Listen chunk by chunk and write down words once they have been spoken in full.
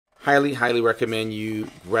highly recommend you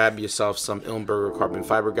grab yourself some Ilmberger Carbon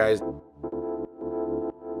Fiber, guys.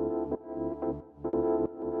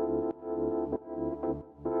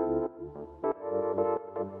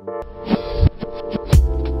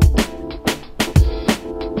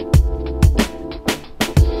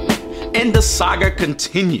 And the saga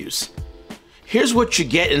continues. Here's what you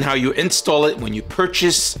get and how you install it when you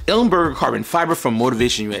purchase Ilmberger Carbon Fiber from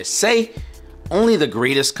MotovationUSA. Only the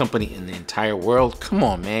greatest company in the entire world. Come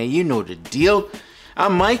on, man, you know the deal.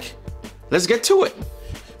 I'm Mike. Let's get to it.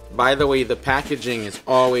 By the way, the packaging is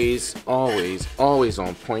always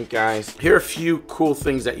on point, guys. Here are a few cool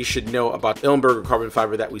things that you should know about Ilmberger Carbon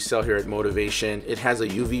Fiber that we sell here at Motivation. It has a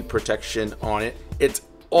UV protection on it. It's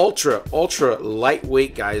ultra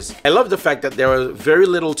lightweight, guys. I love the fact that there are very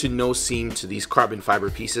little to no seam to these carbon fiber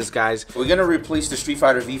pieces, guys. We're gonna replace the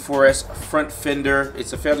StreetFighter V4S front fender.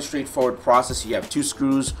 It's a fairly straightforward process. You have 2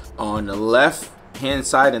 screws on the left hand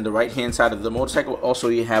side and the right hand side of the motorcycle. Also,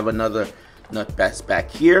 you have another nut back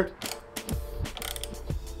here.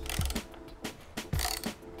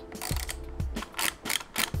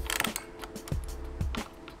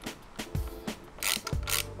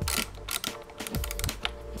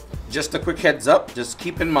 Just a quick heads up, just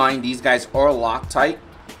keep in mind these guys are Loctite,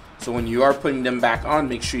 so when you are putting them back on,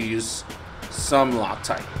 make sure you use some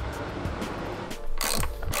Loctite.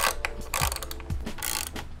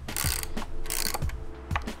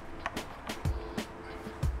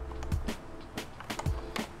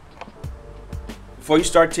 Before you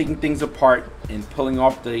start taking things apart and pulling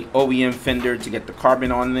off the OEM fender to get the carbon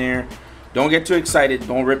on there, don't get too excited,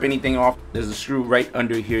 don't rip anything off. There's a screw right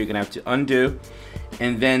under here you're gonna have to undo.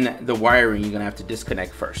 And then the wiring you're gonna have to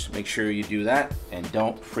disconnect first. Make sure you do that and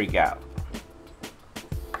don't freak out.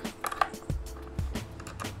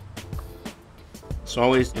 It's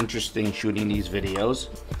always interesting shooting these videos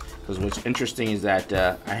because what's interesting is that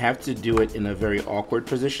I have to do it in a very awkward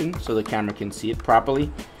position so the camera can see it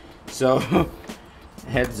properly. So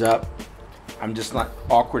heads up, I'm just not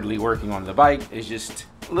awkwardly working on the bike. It's just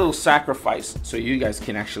a little sacrifice so you guys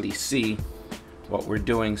can actually see what we're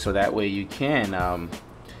doing, so that way you can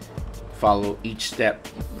follow each step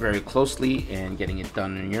very closely and getting it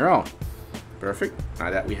done on your own. Perfect.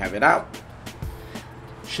 Now that we have it out,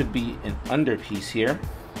 should be an under piece here.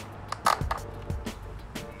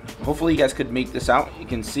 Hopefully you guys could make this out. You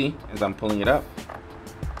can see as I'm pulling it up.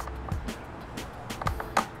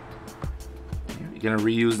 You're gonna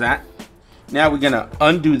reuse that. Now we're gonna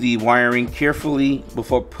undo the wiring carefully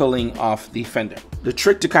before pulling off the fender. The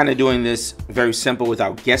trick to kind of doing this, very simple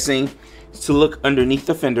without guessing, is to look underneath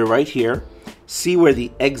the fender right here, see where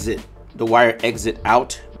the wire exit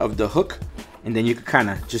out of the hook, and then you could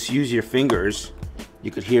kind of just use your fingers.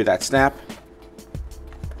 You could hear that snap.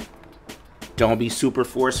 Don't be super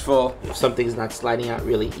forceful. If something's not sliding out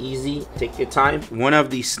really easy, take your time. One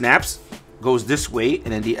of these snaps goes this way,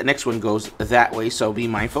 and then the next one goes that way, so be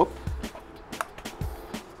mindful.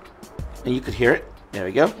 And you could hear it. There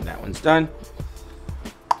we go. That one's done.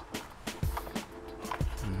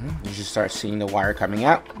 You should start seeing the wire coming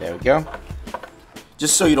out. There we go.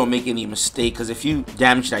 Just so you don't make any mistake, because if you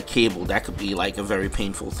damage that cable, that could be like a very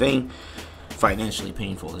painful thing, financially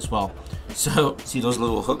painful as well. So see those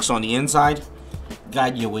little hooks on the inside?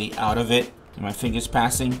 Guide your way out of it. My finger's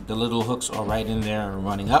passing. The little hooks are right in there and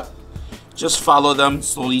running up. Just follow them.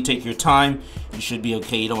 Slowly take your time. You should be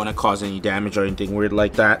okay. You don't want to cause any damage or anything weird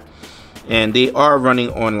like that. And they are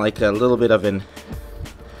running on like a little bit of an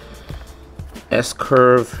S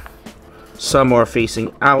curve. Some are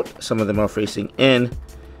facing out, some of them are facing in.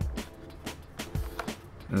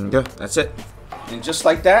 There you go, that's it. And just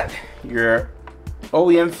like that, your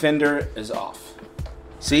OEM fender is off.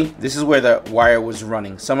 See, this is where the wire was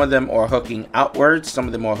running. Some of them are hooking outwards, some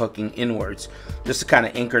of them are hooking inwards, just to kind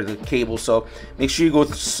of anchor the cable. So make sure you go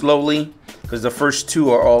slowly, because the first 2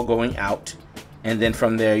 are all going out. And then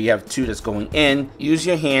from there, you have 2 that's going in. Use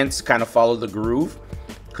your hands to kind of follow the groove,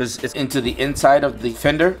 because it's into the inside of the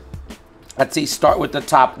fender. I'd say start with the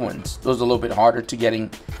top ones. Those are a little bit harder to getting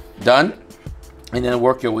done. And then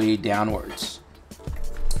work your way downwards.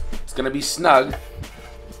 It's gonna be snug,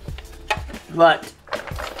 but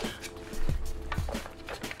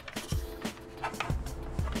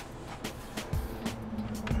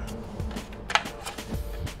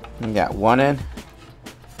you got one in.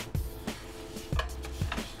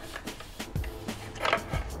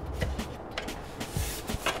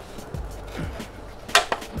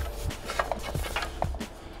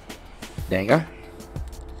 There you go.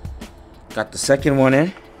 Got the second one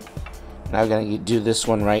in. Now I'm gonna do this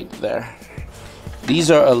one right there. These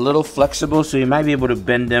are a little flexible, so you might be able to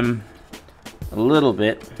bend them a little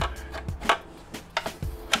bit.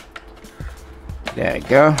 There you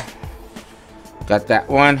go. Got that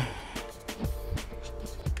one.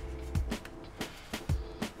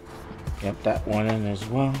 Got that one in as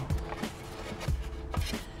well.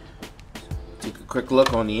 Take a quick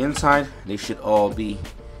look on the inside. They should all be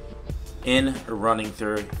in running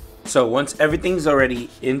through. So once everything's already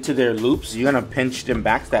into their loops, you're gonna pinch them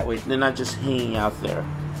back, that way they're not just hanging out there.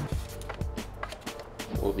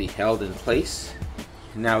 Will be held in place.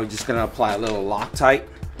 Now we're just gonna apply a little Loctite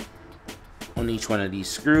on each one of these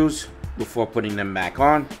screws before putting them back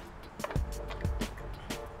on.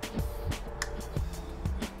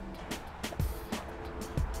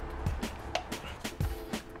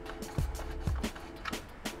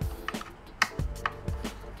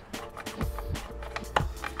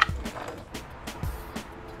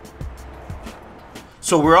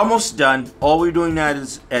 So we're almost done. All we're doing now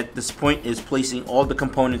is, at this point, is placing all the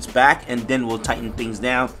components back, and then we'll tighten things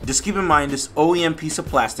down. Just keep in mind this OEM piece of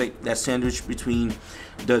plastic that's sandwiched between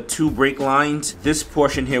the two brake lines. This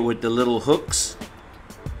portion here with the little hooks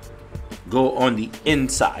go on the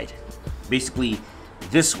inside, basically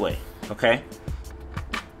this way, okay?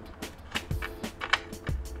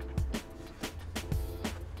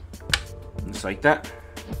 Just like that.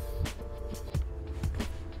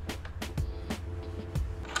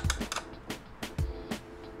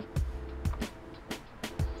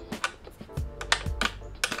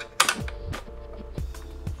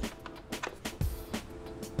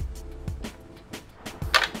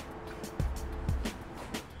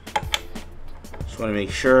 Just want to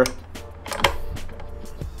make sure.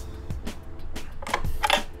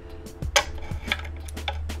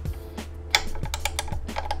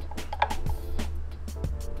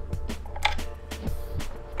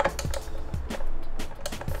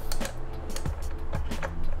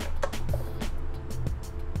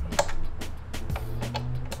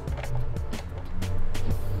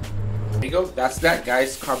 There you go. That's that,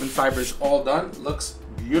 guys. Carbon fiber is all done. Looks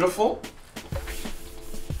beautiful.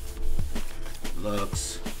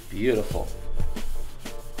 Looks beautiful.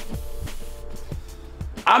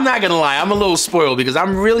 I'm not gonna lie, I'm a little spoiled because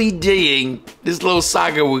I'm really digging this little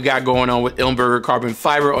saga we got going on with Ilmberger Carbon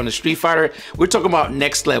Fiber on the StreetFighter. We're talking about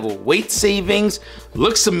next level weight savings,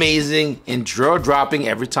 looks amazing, and jaw dropping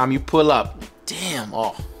every time you pull up. Damn,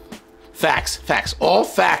 oh, facts, all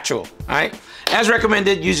factual, all right? As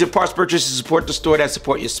recommended, use your parts purchase to support the store that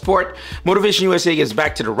support your sport. Motivation USA gets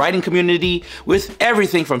back to the riding community with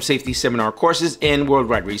everything from safety seminar courses and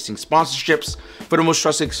worldwide racing sponsorships. For the most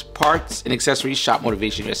trusted parts and accessories, shop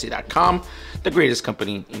MotivationUSA.com, the greatest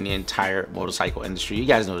company in the entire motorcycle industry. You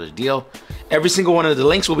guys know the deal. Every single one of the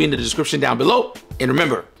links will be in the description down below. And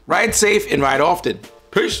remember, ride safe and ride often.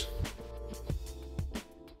 Peace.